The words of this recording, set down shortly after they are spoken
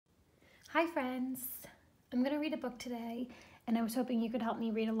Hi friends! I'm going to read a book today and I was hoping you could help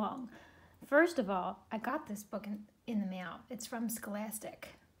me read along. First of all, I got this book in the mail. It's from Scholastic,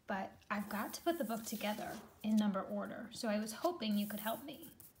 but I've got to put the book together in number order, so I was hoping you could help me.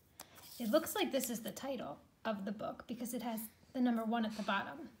 It looks like this is the title of the book because it has the number 1 at the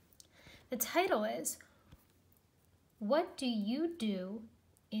bottom. The title is, What Do You Do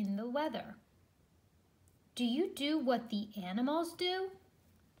in the Weather? Do you do what the animals do?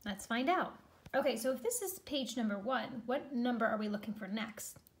 Let's find out. Okay, so if this is page number 1, what number are we looking for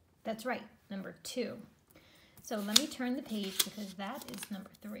next? That's right, number 2. So let me turn the page because that is number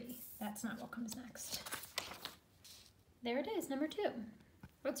 3. That's not what comes next. There it is, number 2.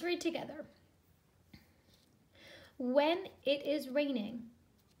 Let's read together. When it is raining,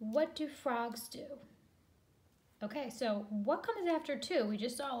 what do frogs do? Okay, so what comes after 2? We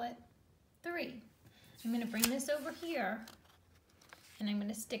just saw it. 3. I'm going to bring this over here. And I'm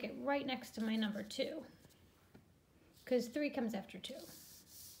going to stick it right next to my number 2, because 3 comes after 2.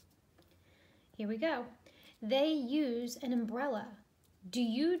 Here we go. They use an umbrella. Do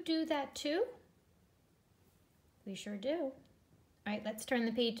you do that too? We sure do. All right, let's turn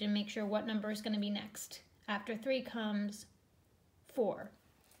the page and make sure what number is going to be next. After 3 comes 4.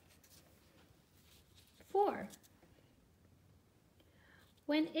 4.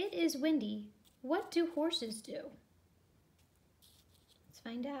 When it is windy, what do horses do?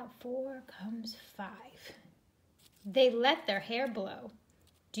 Find out. 4 comes 5. They let their hair blow.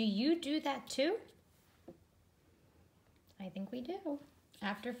 Do you do that too? I think we do.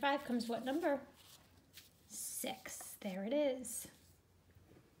 After 5 comes what number? 6. There it is.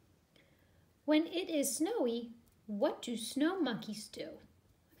 When it is snowy, what do snow monkeys do?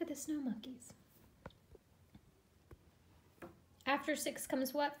 Look at the snow monkeys. After 6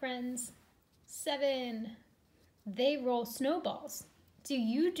 comes what, friends? 7. They roll snowballs. Do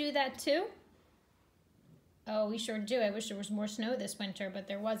you do that too? Oh, we sure do. I wish there was more snow this winter, but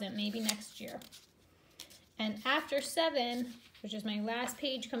there wasn't. Maybe next year. And after 7, which is my last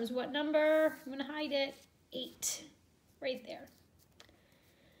page, comes what number? I'm going to hide it. 8. Right there.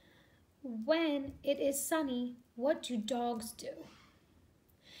 When it is sunny, what do dogs do?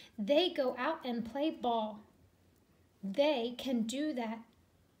 They go out and play ball. They can do that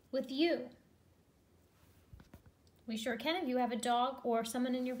with you. We sure can if you have a dog or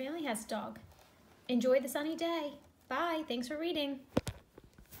someone in your family has a dog. Enjoy the sunny day. Bye. Thanks for reading.